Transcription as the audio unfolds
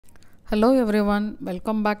Hello everyone,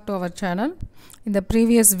 welcome back to our channel. In the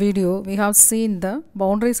previous video, we have seen the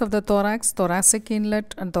boundaries of the thorax, thoracic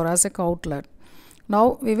inlet and thoracic outlet.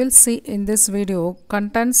 Now we will see in this video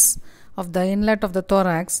contents of the inlet of the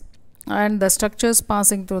thorax and the structures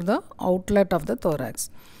passing through the outlet of the thorax.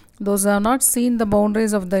 Those who have not seen the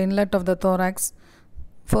boundaries of the inlet of the thorax,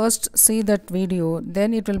 first see that video,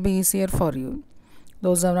 then it will be easier for you.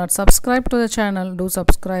 Those who have not subscribed to the channel, do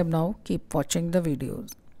subscribe now, keep watching the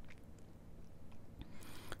videos.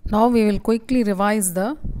 Now we will quickly revise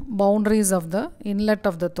the boundaries of the inlet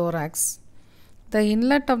of the thorax. The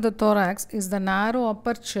inlet of the thorax is the narrow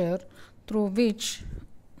aperture through which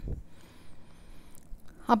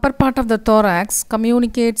upper part of the thorax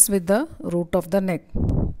communicates with the root of the neck.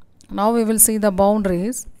 Now we will see the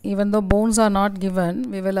boundaries. Even though bones are not given,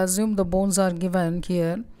 we will assume the bones are given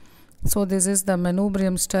here. So this is the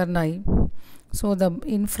manubrium sterni. So the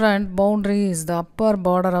in front boundary is the upper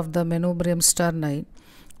border of the manubrium sterni.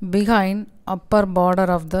 Behind upper border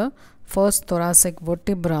of the first thoracic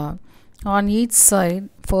vertebra, on each side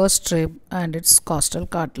first rib and its costal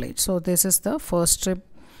cartilage. So this is the first rib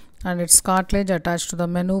and its cartilage attached to the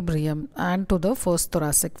manubrium and to the first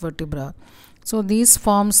thoracic vertebra. So these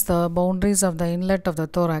forms the boundaries of the inlet of the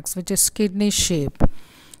thorax, which is kidney shape,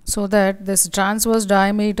 so that this transverse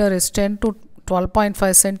diameter is 10 to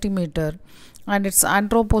 12.5 centimeter and its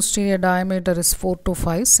anteroposterior diameter is 4 to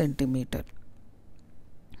 5 centimeter.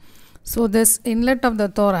 So this inlet of the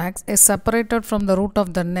thorax is separated from the root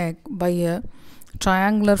of the neck by a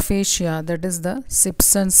triangular fascia, that is the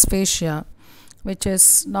Simpson's fascia, which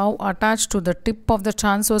is now attached to the tip of the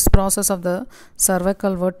transverse process of the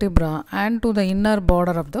cervical vertebra and to the inner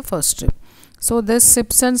border of the first rib. So this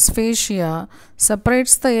Simpson's fascia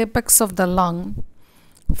separates the apex of the lung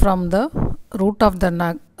from the root of the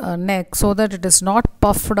neck so that it is not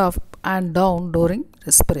puffed up and down during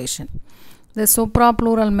respiration. The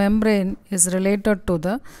suprapleural membrane is related to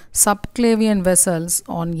the subclavian vessels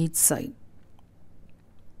on each side.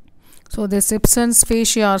 So the Simpson's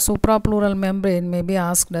fascia or suprapleural membrane may be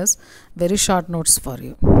asked as very short notes for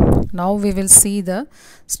you. Now we will see the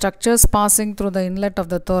structures passing through the inlet of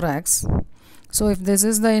the thorax. So if this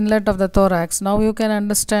is the inlet of the thorax, now you can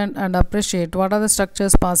understand and appreciate what are the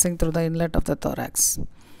structures passing through the inlet of the thorax.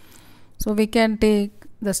 So we can take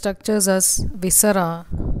the structures as viscera,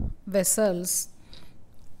 vessels,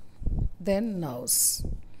 then nerves.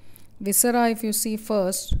 Viscera, if you see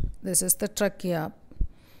first, this is the trachea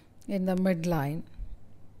in the midline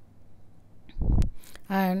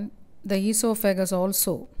and the esophagus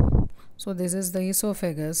also. So this is the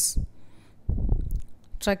esophagus,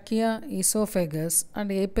 trachea, esophagus and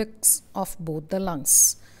apex of both the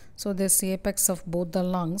lungs. So this apex of both the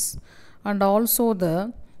lungs and also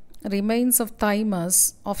the remains of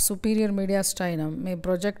thymus of superior mediastinum may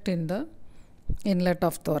project in the inlet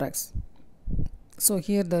of thorax. So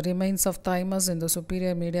here the remains of thymus in the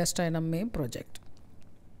superior mediastinum may project.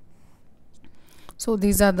 So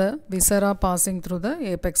these are the viscera passing through the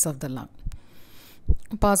apex of the lung,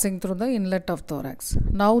 passing through the inlet of thorax.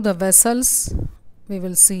 Now the vessels we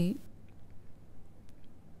will see.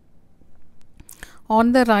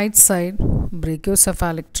 On the right side,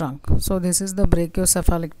 brachiocephalic trunk. So this is the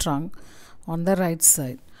brachiocephalic trunk on the right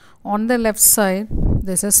side. On the left side,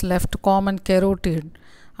 this is left common carotid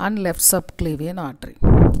and left subclavian artery.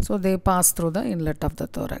 So they pass through the inlet of the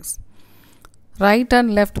thorax. Right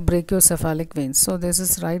and left brachiocephalic veins. So this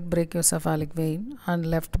is right brachiocephalic vein and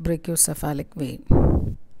left brachiocephalic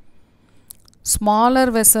vein. Smaller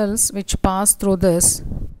vessels which pass through this,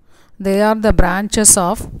 they are the branches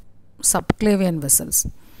of subclavian vessels.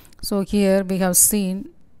 So here we have seen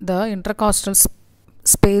the intercostal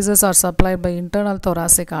spaces are supplied by internal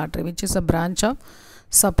thoracic artery, which is a branch of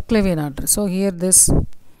subclavian artery. So here this,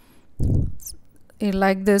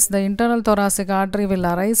 like this, the internal thoracic artery will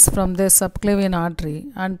arise from this subclavian artery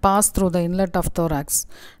and pass through the inlet of thorax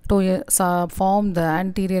to form the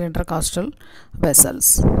anterior intercostal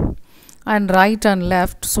vessels. And right and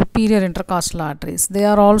left superior intercostal arteries, they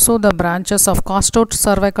are also the branches of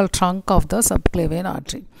costocervical trunk of the subclavian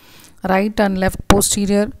artery. Right and left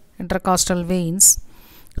posterior intercostal veins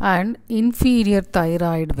and inferior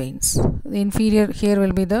thyroid veins. The inferior, here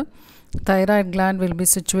will be the thyroid gland will be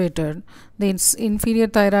situated. The inferior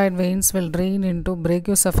thyroid veins will drain into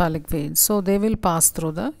brachiocephalic veins, so they will pass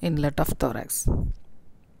through the inlet of thorax.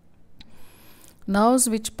 Nerves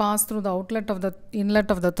which pass through the outlet of the inlet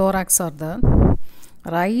of the thorax are the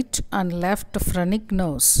right and left phrenic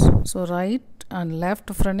nerves. So right and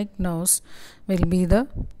left phrenic nerves will be the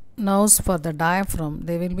nerves for the diaphragm.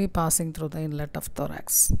 They will be passing through the inlet of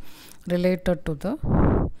thorax related to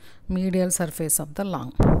the medial surface of the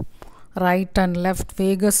lung. right and left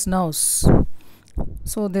vagus nerves.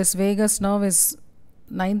 So this vagus nerve is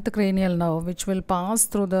ninth cranial nerve, which will pass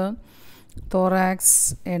through the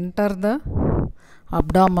thorax, enter the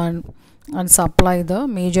abdomen and supply the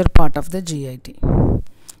major part of the GIT.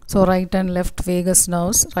 So right and left vagus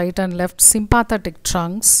nerves, right and left sympathetic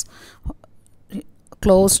trunks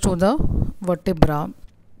close to the vertebra,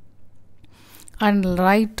 and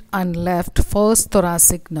right and left first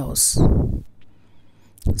thoracic nerves.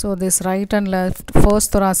 So this right and left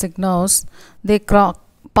first thoracic nerves, they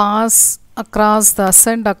pass across the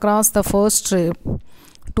ascend across the first rib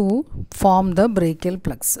to form the brachial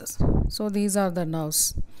plexus. So these are the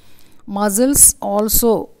nerves. Muscles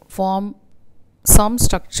also form some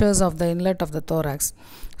structures of the inlet of the thorax.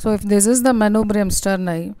 So if this is the manubrium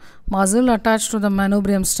sterni, muscle attached to the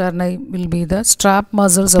manubrium sterni will be the strap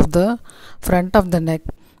muscles of the front of the neck,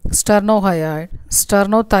 sternohyoid,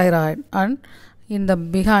 sternothyroid, and in the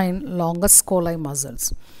behind longus colli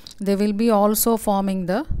muscles. They will be also forming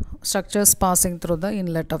the structures passing through the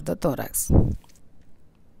inlet of the thorax.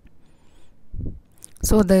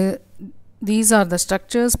 So these are the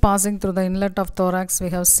structures passing through the inlet of thorax we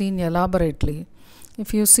have seen elaborately.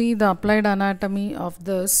 If you see the applied anatomy of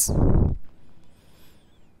this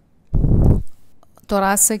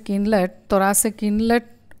thoracic inlet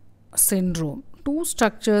syndrome, two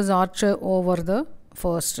structures arch over the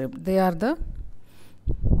first rib. These are the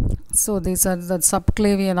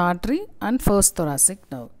subclavian artery and first thoracic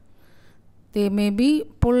nerve. They may be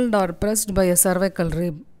pulled or pressed by a cervical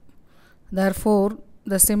rib. Therefore,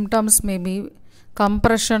 the symptoms may be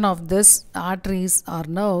compression of these arteries or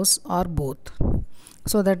nerves or both.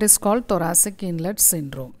 So that is called thoracic inlet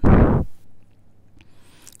syndrome.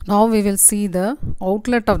 Now we will see the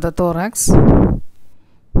outlet of the thorax.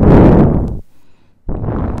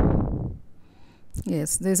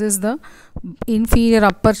 Yes, this is the inferior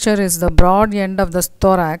aperture, is the broad end of the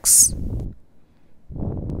thorax,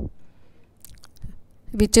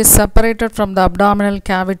 which is separated from the abdominal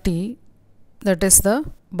cavity, that is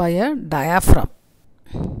by a diaphragm.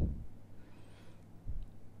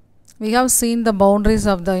 We have seen the boundaries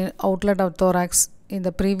of the outlet of thorax in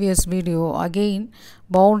the previous video. Again,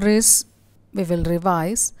 boundaries we will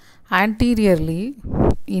revise. Anteriorly,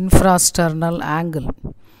 infrasternal angle.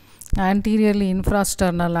 Anteriorly,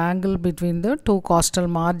 infrasternal angle between the two costal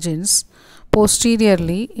margins.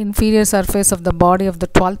 Posteriorly, inferior surface of the body of the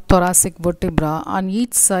 12th thoracic vertebra. On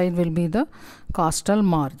each side will be the costal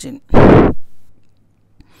margin.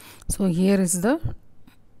 So here is the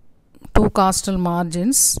two costal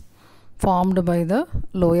margins formed by the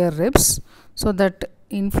lower ribs. So that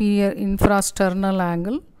inferior infrasternal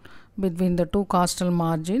angle between the two costal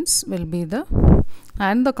margins will be the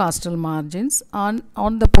costal margins on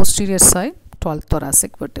the posterior side 12th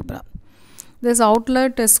thoracic vertebra. This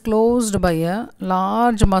outlet is closed by a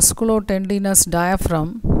large musculotendinous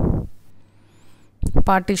diaphragm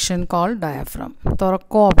partition called diaphragm,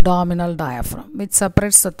 thoraco-abdominal diaphragm, which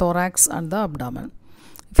separates the thorax and the abdomen.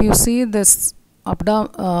 If you see this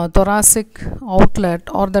thoracic outlet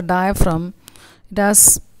or the diaphragm, it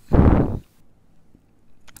has,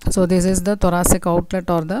 so this is the thoracic outlet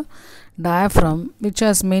or the diaphragm, which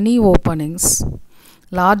has many openings,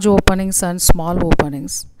 large openings and small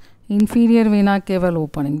openings. Inferior vena cava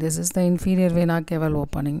opening, this is the inferior vena cava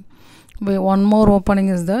opening. One more opening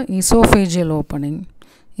is the esophageal opening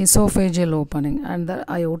and the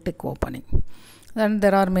aortic opening. Then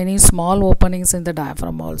there are many small openings in the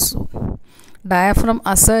diaphragm also. Diaphragm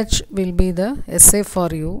as such will be the essay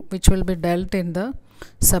for you, which will be dealt in the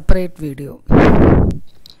separate video.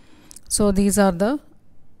 So these are the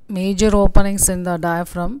major openings in the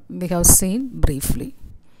diaphragm we have seen briefly.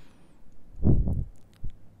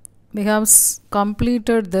 We have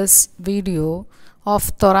completed this video of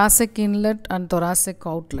thoracic inlet and thoracic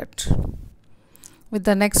outlet. With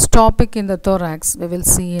the next topic in the thorax, we will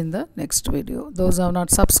see in the next video. Those who have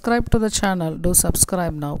not subscribed to the channel, do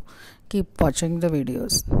subscribe now. Keep watching the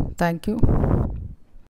videos. Thank you.